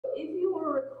if you will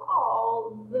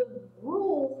recall, the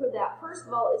rule for that, first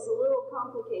of all, is a little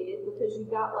complicated because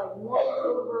you've got like 1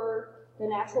 over the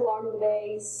natural log of the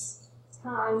base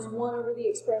times 1 over the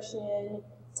expression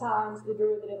times the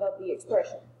derivative of the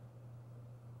expression.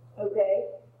 Okay?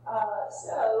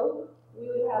 So we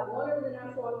would have 1 over the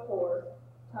natural log of 4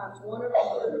 times 1 over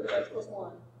the derivative of x plus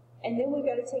 1. And then we've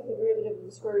got to take the derivative of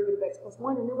the square root of x plus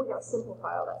 1, and then we've got to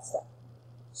simplify all that stuff.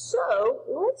 So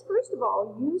let's first of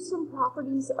all use some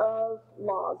properties of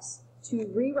logs to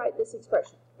rewrite this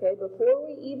expression. Okay, before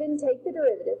we even take the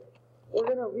derivative, we're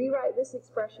going to rewrite this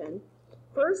expression.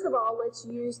 First of all, let's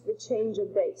use the change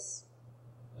of base.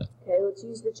 Okay, let's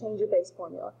use the change of base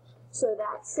formula. So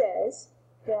that says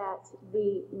that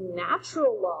the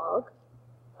natural log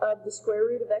of the square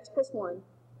root of x plus 1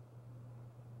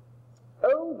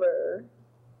 over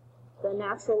the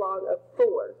natural log of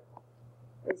 4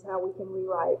 is how we can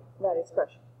rewrite that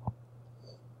expression.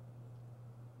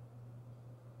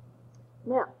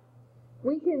 Now,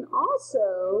 we can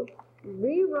also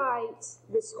rewrite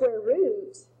the square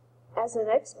root as an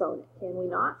exponent, can we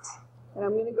not? And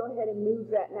I'm going to go ahead and move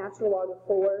that natural log of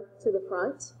 4 to the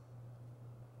front.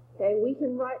 Okay, we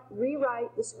can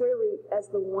rewrite the square root as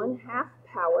the 1/2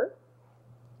 power.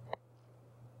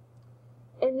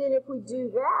 And then if we do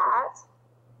that,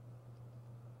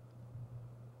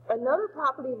 another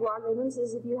property of logarithms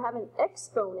is if you have an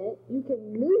exponent, you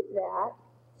can move that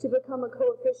to become a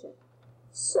coefficient.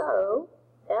 So,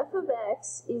 f of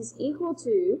x is equal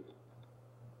to,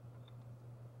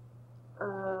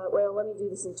 well, let me do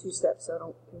this in 2 steps so I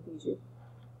don't confuse you.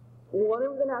 1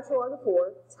 over the natural log of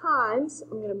 4 times,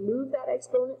 I'm going to move that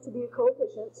exponent to be a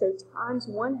coefficient, so times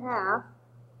 1/2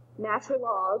 natural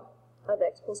log of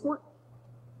x plus 1.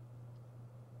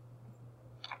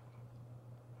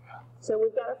 So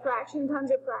we've got a fraction times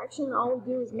a fraction. All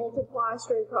we do is multiply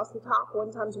straight across the top.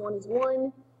 1 times 1 is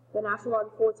 1. The natural log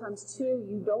of 4 times 2,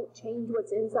 you don't change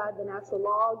what's inside the natural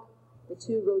log. The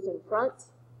 2 goes in front.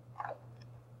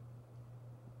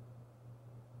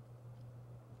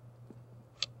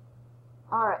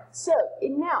 All right, so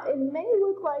now it may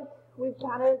look like we've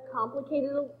kind of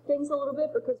complicated things a little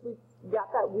bit because we've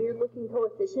got that weird looking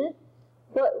coefficient,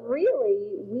 but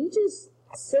really we just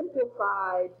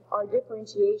simplified our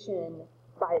differentiation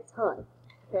by a ton,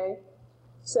 okay?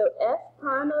 So f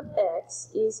prime of x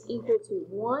is equal to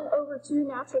 1 over 2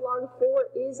 natural log of 4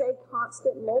 is a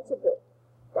constant multiple.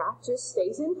 That just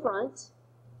stays in front.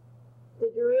 The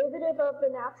derivative of the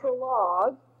natural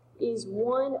log is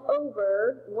 1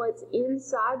 over what's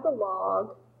inside the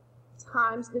log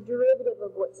times the derivative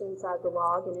of what's inside the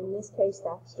log, and in this case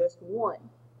that's just 1.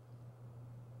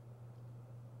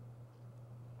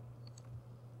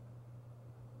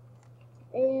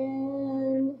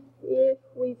 And if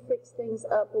we fix things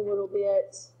up a little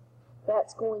bit,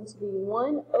 that's going to be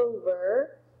 1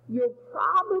 over, you'll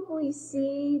probably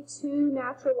see 2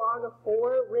 natural log of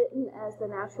 4 written as the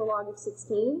natural log of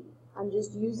 16. I'm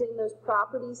just using those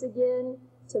properties again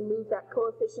to move that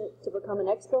coefficient to become an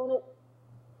exponent.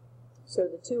 So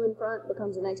the 2 in front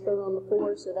becomes an exponent on the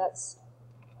 4, so that's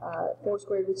 4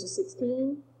 squared, which is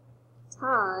 16,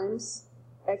 times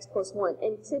x plus 1.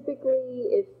 And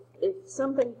typically, if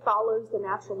something follows the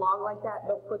natural log like that,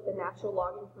 they'll put the natural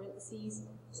log in parentheses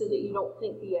so that you don't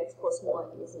think the x plus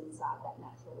 1 is inside that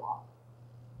natural log.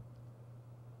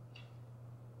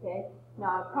 Okay,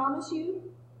 now I promise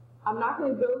you, I'm not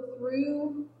going to go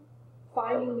through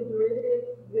finding the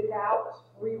derivative without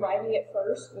rewriting it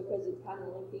first because it's kind of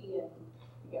lengthy and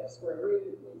you got a square root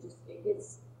and it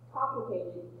gets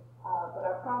complicated. But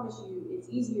I promise you, it's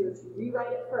easier to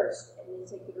rewrite it first and then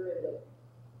take the derivative.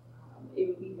 It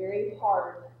would be very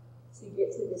hard to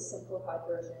get to this simplified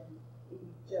version if you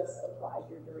just applied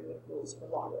your derivative rules for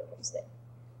logarithms there.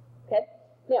 Okay?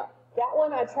 Now, that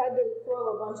one I tried to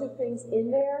throw a bunch of things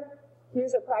in there.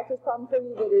 Here's a practice problem for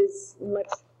you that is much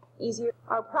easier.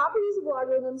 Our properties of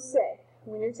logarithms say,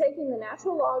 when you're taking the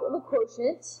natural log of a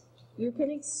quotient, you can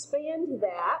expand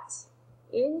that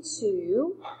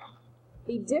into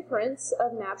the difference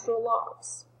of natural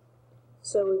logs.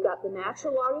 So we've got the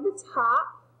natural log of the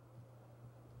top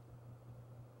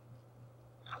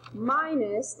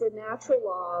minus the natural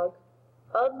log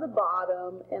of the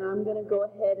bottom, and I'm going to go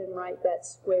ahead and write that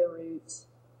square root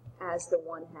as the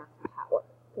 1/2 power,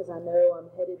 because I know I'm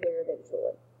headed there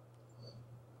eventually.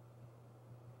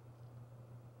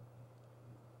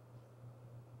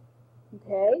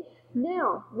 Okay,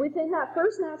 now within that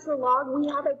first natural log we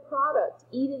have a product,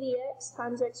 e to the x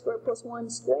times x squared plus 1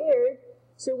 squared,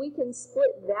 so we can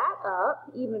split that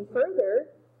up even further.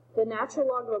 The natural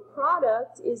log of a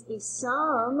product is the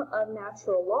sum of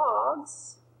natural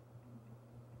logs.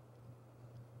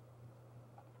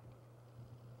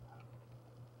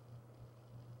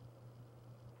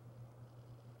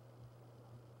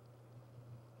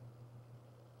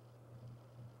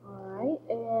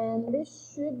 and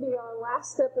this should be our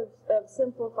last step of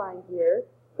simplifying here,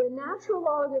 the natural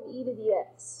log of e to the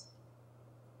x.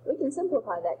 We can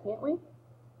simplify that, can't we?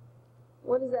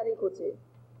 What is that equal to?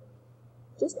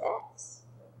 Just x.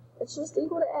 It's just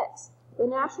equal to x. The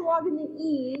natural log and the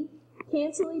e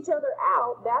cancel each other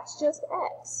out. That's just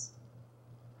x.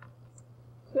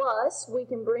 Plus, we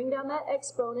can bring down that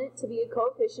exponent to be a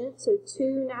coefficient. So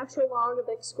 2 natural log of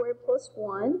x squared plus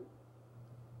 1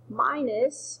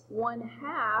 minus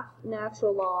 1/2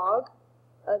 natural log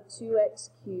of 2x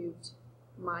cubed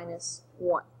minus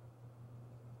 1.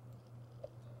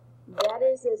 That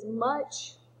is as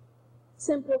much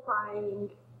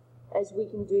simplifying as we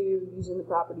can do using the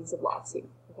properties of logs here,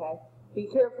 okay? Be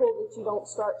careful that you don't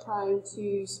start trying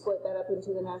to split that up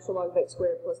into the natural log of x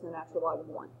squared plus the natural log of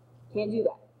 1. Can't do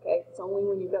that, okay? It's only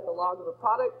when you've got the log of a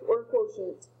product or a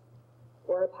quotient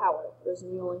or a power. Those are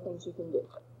the only things you can do.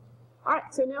 All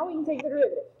right, so now we can take the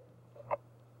derivative.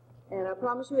 And I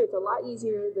promise you it's a lot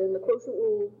easier than the quotient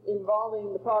rule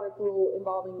involving the product rule,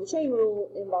 involving the chain rule,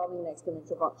 involving an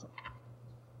exponential function.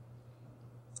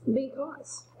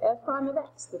 Because f prime of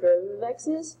x, the derivative of x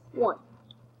is 1.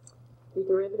 The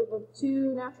derivative of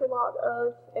 2 natural log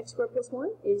of x squared plus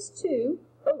 1 is 2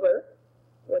 over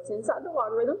what's inside the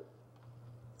logarithm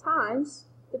times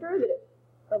the derivative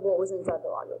of what was inside the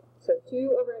logarithm. So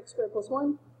 2 over x squared plus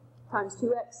 1 times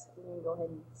 2x. We're going to go ahead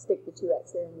and stick the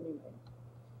 2x there in the numerator.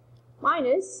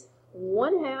 Minus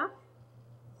 1/2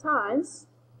 times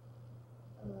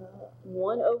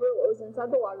 1 over what was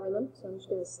inside the logarithm. So I'm just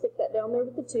going to stick that down there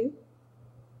with the 2.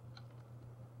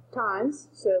 Times,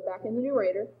 so back in the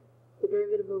numerator, the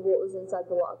derivative of what was inside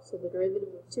the log. So the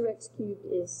derivative of 2x cubed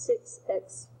is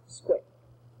 6x squared.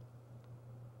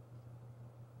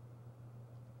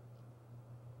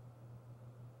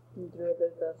 And the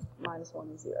derivative of minus 1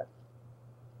 is 0.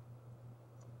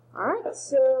 Alright,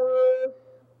 so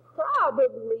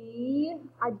probably,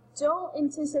 I don't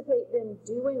anticipate them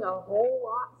doing a whole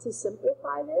lot to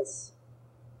simplify this.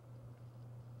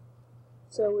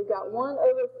 So we've got 1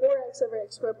 over 4x over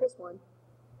x squared plus 1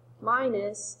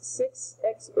 minus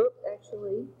 6x,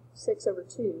 actually 6 over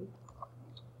 2.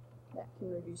 That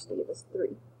can reduce to give us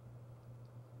 3.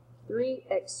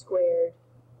 3x squared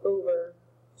over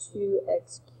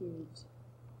 2x cubed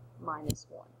minus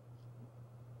 1.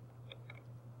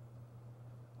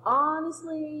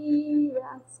 Honestly,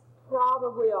 that's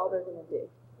probably all they're going to do.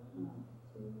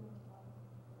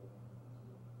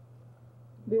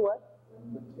 Do what?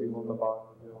 The 2 on the bottom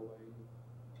of the lane.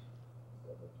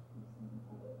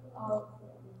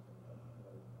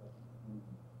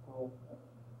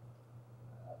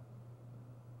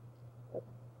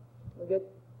 We're good?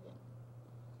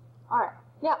 Alright.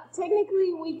 Now,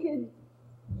 technically we could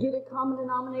get a common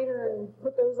denominator and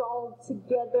put those all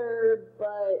together,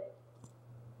 but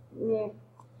yeah,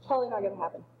 probably not going to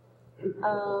happen.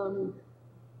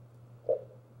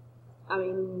 I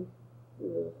mean,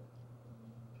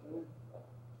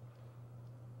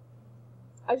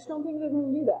 I just don't think they're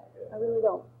going to do that. I really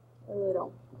don't. I really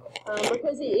don't.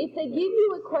 Because if they give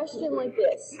you a question like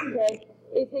this, okay,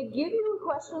 if they give you a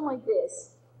question like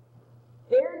this,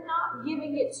 they're not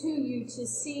giving it to you to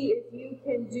see if you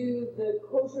can do the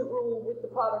quotient rule with the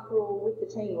product rule with the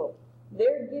chain rule.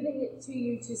 They're giving it to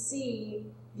you to see,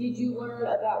 did you learn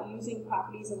about using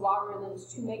properties of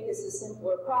logarithms to make this a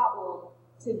simpler problem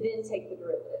to then take the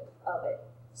derivative of it.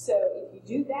 So if you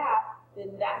do that,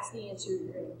 then that's the answer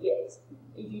you're going to get.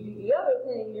 If you do the other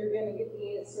thing, you're going to get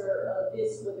the answer of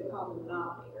this with a common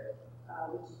denominator,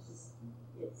 which is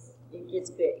just, it gets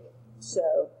big.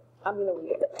 So I'm going to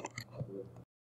leave it there.